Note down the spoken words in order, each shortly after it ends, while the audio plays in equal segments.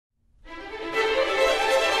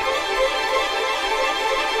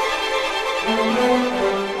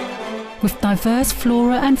With diverse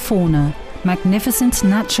flora and fauna, magnificent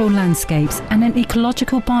natural landscapes and an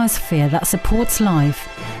ecological biosphere that supports life,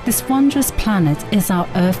 this wondrous planet is our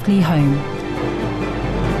earthly home.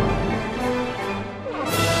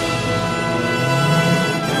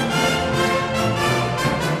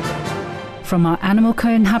 From our animal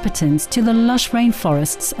co-inhabitants to the lush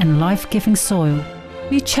rainforests and life-giving soil,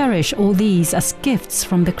 we cherish all these as gifts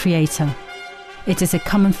from the Creator. It is a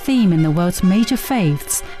common theme in the world's major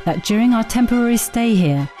faiths that during our temporary stay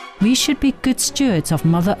here, we should be good stewards of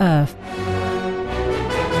Mother Earth.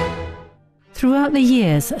 Throughout the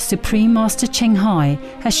years, Supreme Master Ching Hai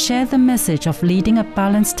has shared the message of leading a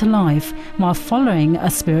balanced life while following a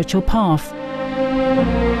spiritual path.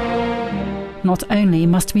 Not only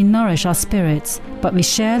must we nourish our spirits, but we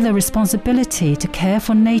share the responsibility to care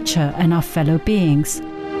for nature and our fellow beings.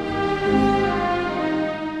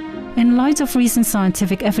 In light of recent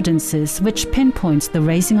scientific evidences which pinpoints the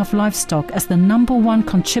raising of livestock as the #1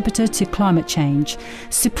 contributor to climate change,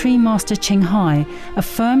 Supreme Master Ching Hai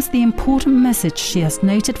affirms the important message she has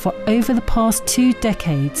noted for over the past 2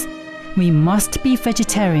 decades. We must be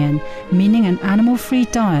vegetarian, meaning an animal-free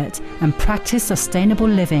diet, and practice sustainable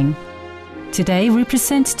living. Today we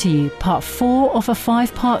present to you part 4 of a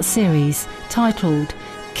 5-part series titled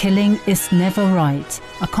Killing is Never Right,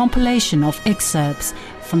 a compilation of excerpts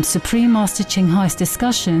from Supreme Master Ching Hai's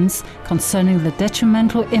discussions concerning the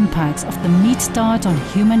detrimental impacts of the meat diet on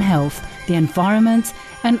human health, the environment,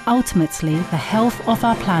 and ultimately the health of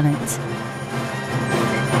our planet.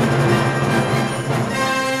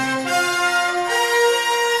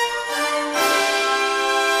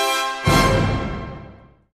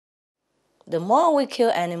 The more we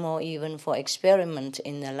kill animals, even for experiment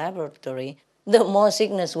in the laboratory, the more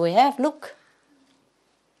sickness we have. Look,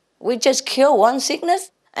 we just kill one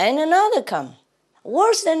sickness and another comes,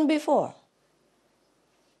 worse than before.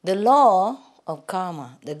 The law of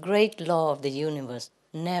karma, the great law of the universe,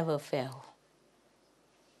 never fails.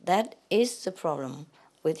 That is the problem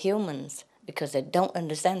with humans, because they don't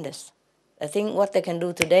understand this. They think what they can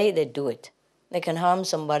do today, they do it. They can harm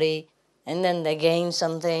somebody, and then they gain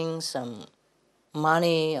something, some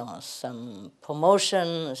money or some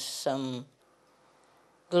promotion, some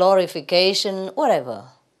glorification, whatever.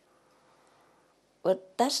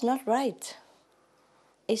 But that's not right.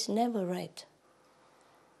 It's never right.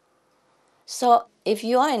 So if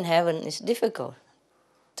you are in heaven, it's difficult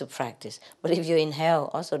to practice. But if you're in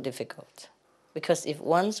hell, also difficult. Because if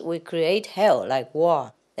once we create hell, like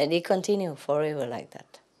war, then it continues forever like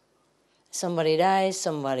that. Somebody dies,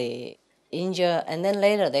 somebody injured, and then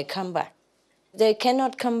later they come back. They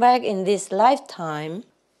cannot come back in this lifetime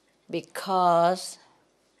because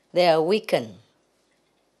they are weakened,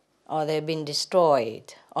 or they've been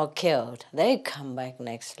destroyed or killed. They come back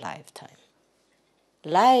next lifetime.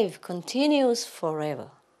 Life continues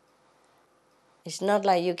forever. It's not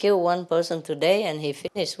like you kill one person today and he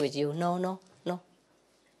finished with you. No, no, no.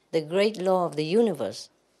 The great law of the universe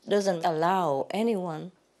doesn't allow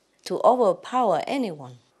anyone to overpower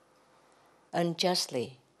anyone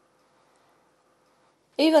unjustly.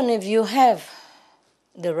 Even if you have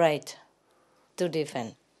the right to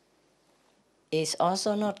defend, it's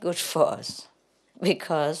also not good for us,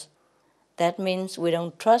 because that means we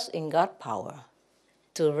don't trust in God's power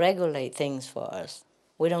to regulate things for us.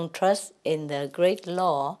 We don't trust in the great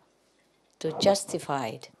law to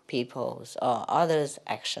justify people's or others'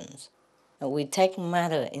 actions. And we take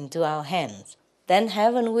matter into our hands. Then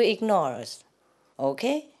heaven will ignore us.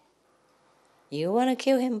 Okay? You want to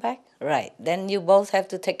kill him back? Right. Then you both have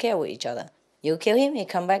to take care of each other. You kill him, he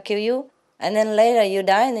come back, kill you. And then later you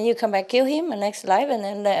die, and then you come back, kill him, and next life, and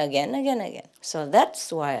then again. So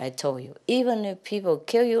that's why I told you, even if people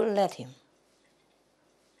kill you, let him.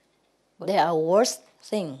 There are worse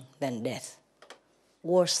things than death.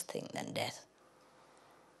 Worse thing than death.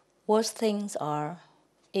 Worst things are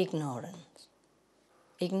ignorance.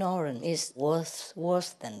 Ignorance is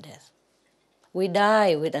worse than death. We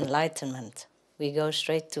die with enlightenment. We go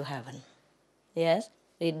straight to heaven. Yes?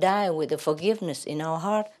 We die with the forgiveness in our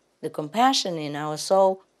heart, the compassion in our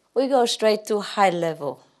soul. We go straight to high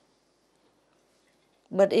level.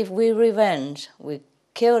 But if we revenge, we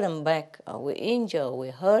kill them back, or we injure, or we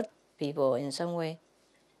hurt people in some way,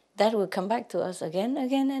 that will come back to us again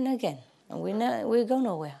and again. And we go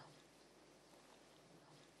nowhere.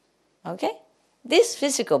 Okay? This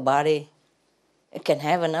physical body, it can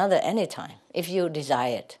have another anytime if you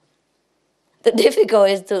desire it. The difficult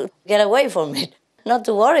is to get away from it, not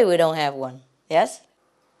to worry we don't have one. Yes?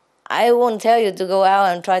 I won't tell you to go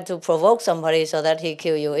out and try to provoke somebody so that he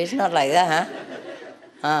kill you. It's not like that,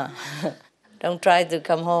 huh? Don't try to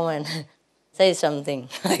come home and say something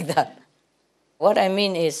like that. What I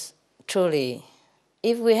mean is, truly,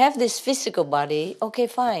 if we have this physical body, okay,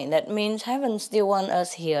 fine. That means heaven still wants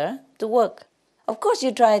us here to work. Of course,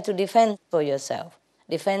 you try to defend for yourself.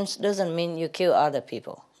 Defense doesn't mean you kill other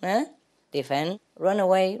people. Eh? Defend, run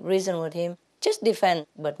away, reason with him. Just defend,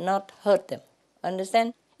 but not hurt them.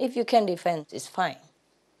 Understand? If you can defend, it's fine.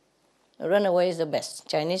 Run away is the best.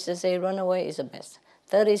 Chinese say run away is the best.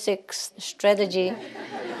 36 strategy.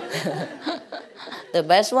 The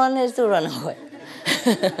best one is to run away.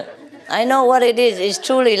 I know what it is. It's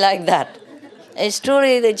truly like that. It's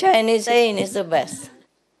truly the Chinese saying is the best.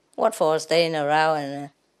 What for staying around and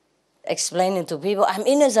explaining to people, I'm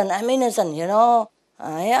innocent, you know.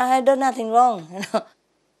 I done nothing wrong, you know.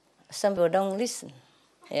 Some people don't listen,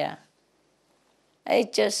 yeah.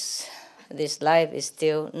 This life is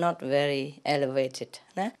still not very elevated,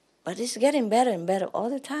 but it's getting better and better all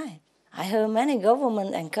the time. I heard many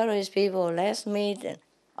governments encourage people, less meat and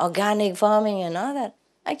organic farming and all that.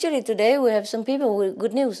 Actually, today we have some people with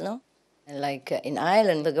good news, no? Like in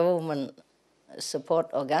Ireland, the government support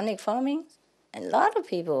organic farming, and a lot of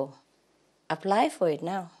people apply for it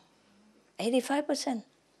now. 85%.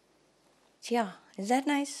 Yeah, is that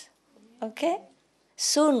nice? Okay.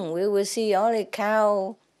 Soon we will see only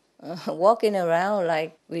cow walking around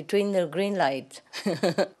like between the green light.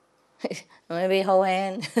 Maybe whole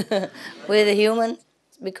hand with a human.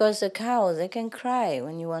 Because the cows, they can cry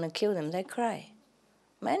when you want to kill them, they cry.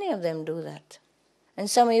 Many of them do that. And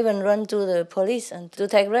some even run to the police and to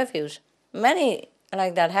take refuge. Many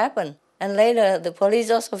like that happen. And later the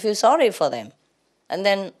police also feel sorry for them. And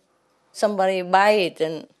then somebody buy it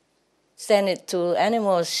and send it to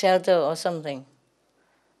animal shelter or something.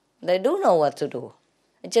 They do know what to do.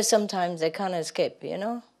 It's just sometimes they can't escape, you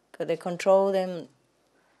know, because they control them,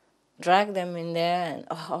 drag them in there, and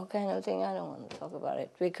all kind of thing. I don't want to talk about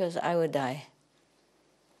it because I would die.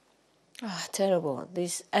 Terrible.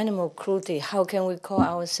 This animal cruelty. How can we call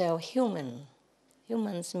ourselves human?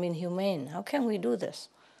 Humans mean humane. How can we do this?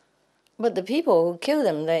 But the people who kill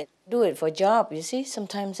them, they do it for job, you see.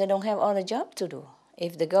 Sometimes they don't have other job to do.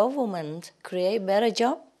 If the government create better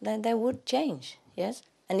job, then they would change, yes?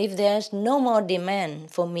 And if there's no more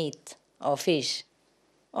demand for meat or fish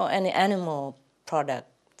or any animal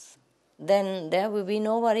products, then there will be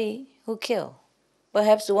nobody who kill.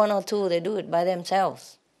 Perhaps one or two, they do it by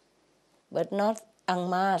themselves, but not en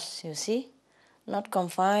masse, you see? Not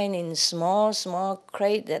confined in small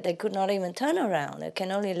crate that they could not even turn around. They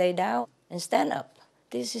can only lay down and stand up.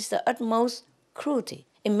 This is the utmost cruelty.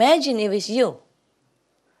 Imagine if it's you.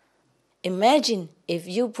 Imagine if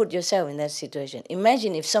you put yourself in that situation.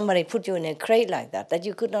 Imagine if somebody put you in a crate like that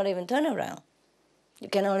you could not even turn around. You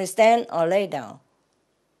can only stand or lay down.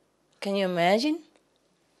 Can you imagine?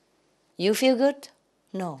 You feel good?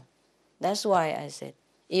 No. That's why I said,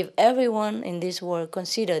 if everyone in this world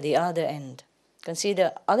consider the other end,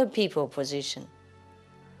 consider other people's position,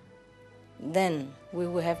 then we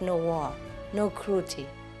will have no war, no cruelty,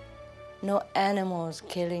 no animals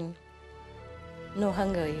killing, no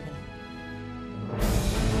hunger even.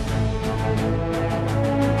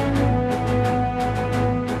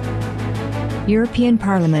 European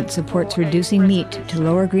Parliament supports reducing meat to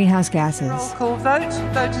lower greenhouse gases. Roll call vote.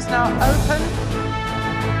 Vote is now open.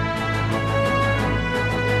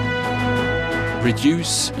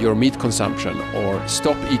 Reduce your meat consumption or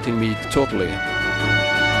stop eating meat totally.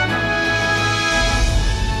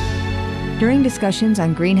 During discussions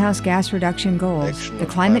on greenhouse gas reduction goals, the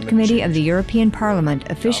Climate Committee of the European Parliament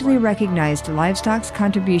officially recognized livestock's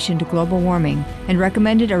contribution to global warming and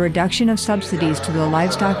recommended a reduction of subsidies to the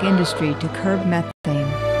livestock industry to curb methane.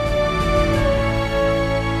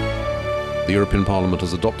 The European Parliament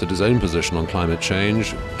has adopted its own position on climate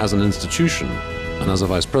change as an institution. And as a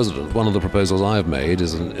Vice President, one of the proposals I have made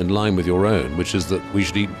is in line with your own, which is that we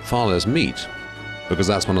should eat far less meat, because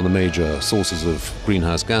that's one of the major sources of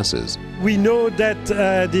greenhouse gases. We know that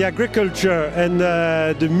the agriculture and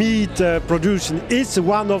the meat production is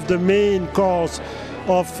one of the main causes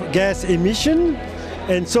of gas emission,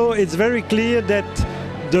 and so it's very clear that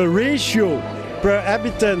the ratio per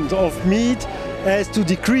habitant of meat has to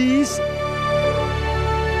decrease.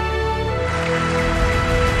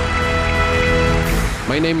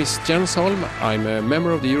 My name is Jens Holm. I'm a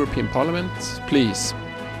member of the European Parliament. Please,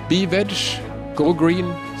 be veg, go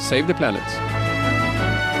green, save the planet.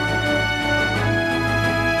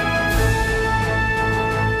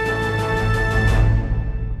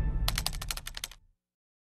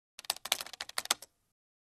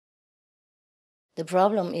 The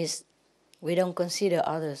problem is we don't consider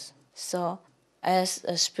others. So as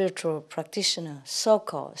a spiritual practitioner,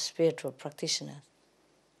 so-called spiritual practitioner,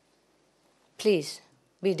 please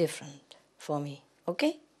be different. for me,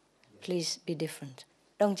 okay? Please be different.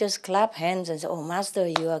 Don't just clap hands and say, oh, Master,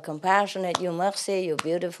 you are compassionate, you mercy, you're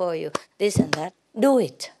beautiful, you this and that. Do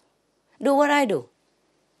it. Do what I do.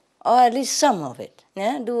 Or at least some of it.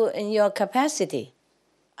 Yeah? Do in your capacity.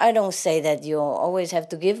 I don't say that you always have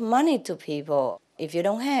to give money to people if you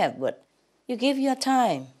don't have, but you give your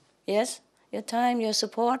time. Yes? Your time, your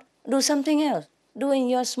support. Do something else. Do in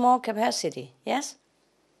your small capacity. Yes?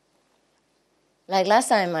 Like last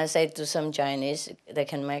time I said to some Chinese, they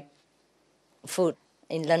can make food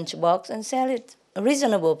in lunchbox and sell it a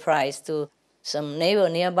reasonable price to some neighbor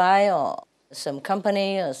nearby or some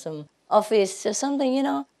company or some office or something, you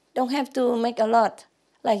know. Don't have to make a lot.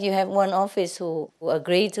 Like you have one office who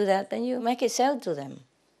agree to that, then you make it sell to them.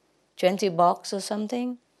 20 bucks or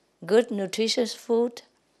something. Good, nutritious food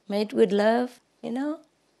made with love, you know.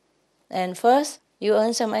 And first, you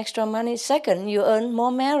earn some extra money. Second, you earn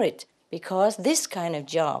more merit because this kind of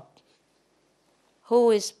job,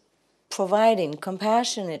 who is providing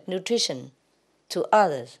compassionate nutrition to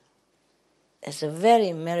others, is a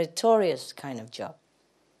very meritorious kind of job.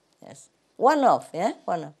 Yes. One of.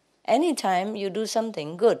 Anytime you do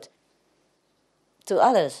something good to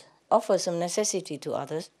others, offer some necessity to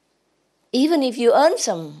others, even if you earn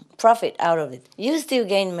some profit out of it, you still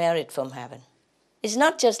gain merit from heaven. It's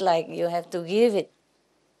not just like you have to give it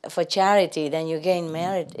for charity, then you gain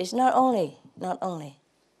merit. It's not only.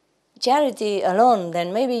 Charity alone,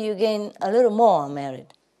 then maybe you gain a little more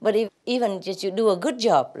merit. But if even just you do a good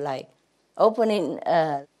job, like opening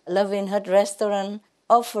a loving hut restaurant,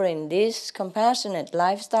 offering this compassionate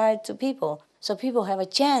lifestyle to people, so people have a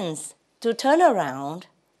chance to turn around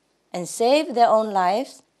and save their own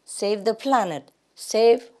lives, save the planet,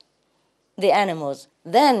 save the animals,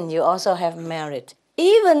 then you also have merit,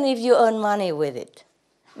 even if you earn money with it,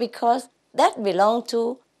 because that belongs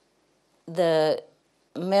to the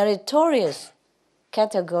meritorious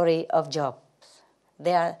category of jobs.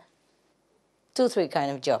 There are 2-3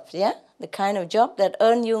 kind of jobs, yeah? The kind of job that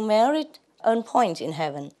earn you merit, earn points in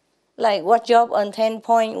heaven. Like what job earn 10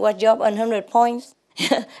 points, what job earn 100 points,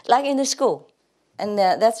 like in the school. And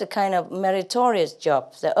that's the kind of meritorious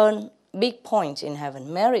jobs that earn big points in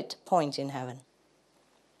heaven, merit points in heaven.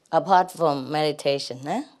 Apart from meditation,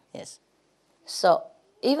 yes. So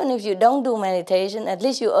even if you don't do meditation, at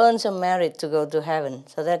least you earn some merit to go to heaven,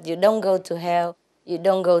 so that you don't go to hell, you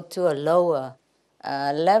don't go to a lower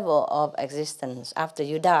level of existence after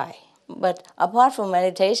you die. But apart from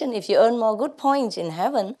meditation, if you earn more good points in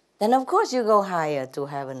heaven, then of course you go higher to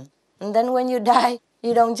heaven. And then when you die,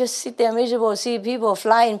 you don't just sit there miserable, see people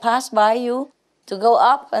flying past by you to go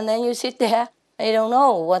up, and then you sit there and you don't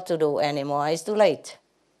know what to do anymore. It's too late.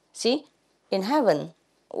 See, in heaven,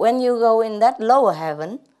 when you go in that lower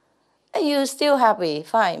heaven, you're still happy,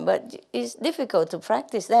 fine, but it's difficult to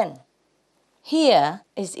practice then. Here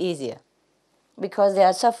is easier because there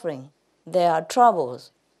are suffering, there are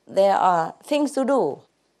troubles, there are things to do,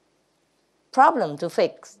 problem to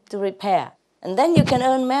fix, to repair. And then you can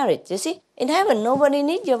earn merit. You see, in heaven, nobody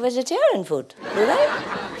needs your vegetarian food, do they?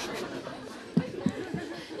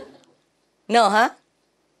 No, huh?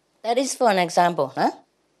 That is for an example, huh?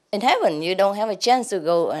 In heaven, you don't have a chance to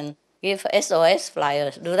go and give SOS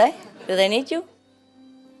flyers, do they? Do they need you?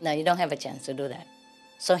 No, you don't have a chance to do that.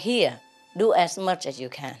 So here, do as much as you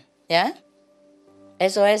can, yeah?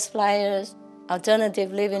 SOS flyers,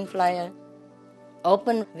 alternative living flyer,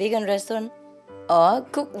 open vegan restaurant, or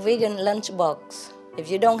cook vegan lunchbox. If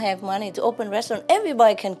you don't have money to open restaurant,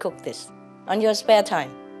 everybody can cook this on your spare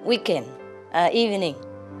time, weekend, evening.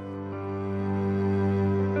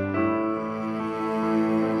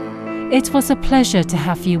 It was a pleasure to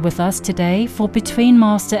have you with us today for Between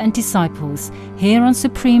Master and Disciples here on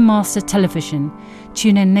Supreme Master Television.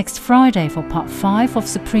 Tune in next Friday for part 5 of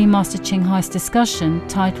Supreme Master Ching Hai's discussion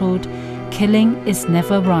titled Killing is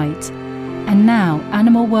Never Right. And now,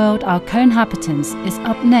 Animal World, Our Co-Inhabitants is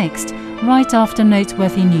up next, right after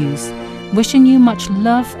Noteworthy News. Wishing you much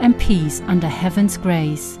love and peace under heaven's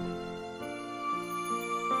grace.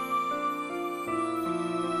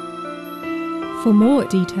 For more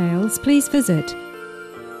details, please visit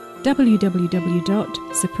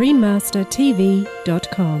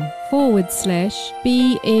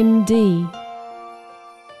www.suprememastertv.com/BMD.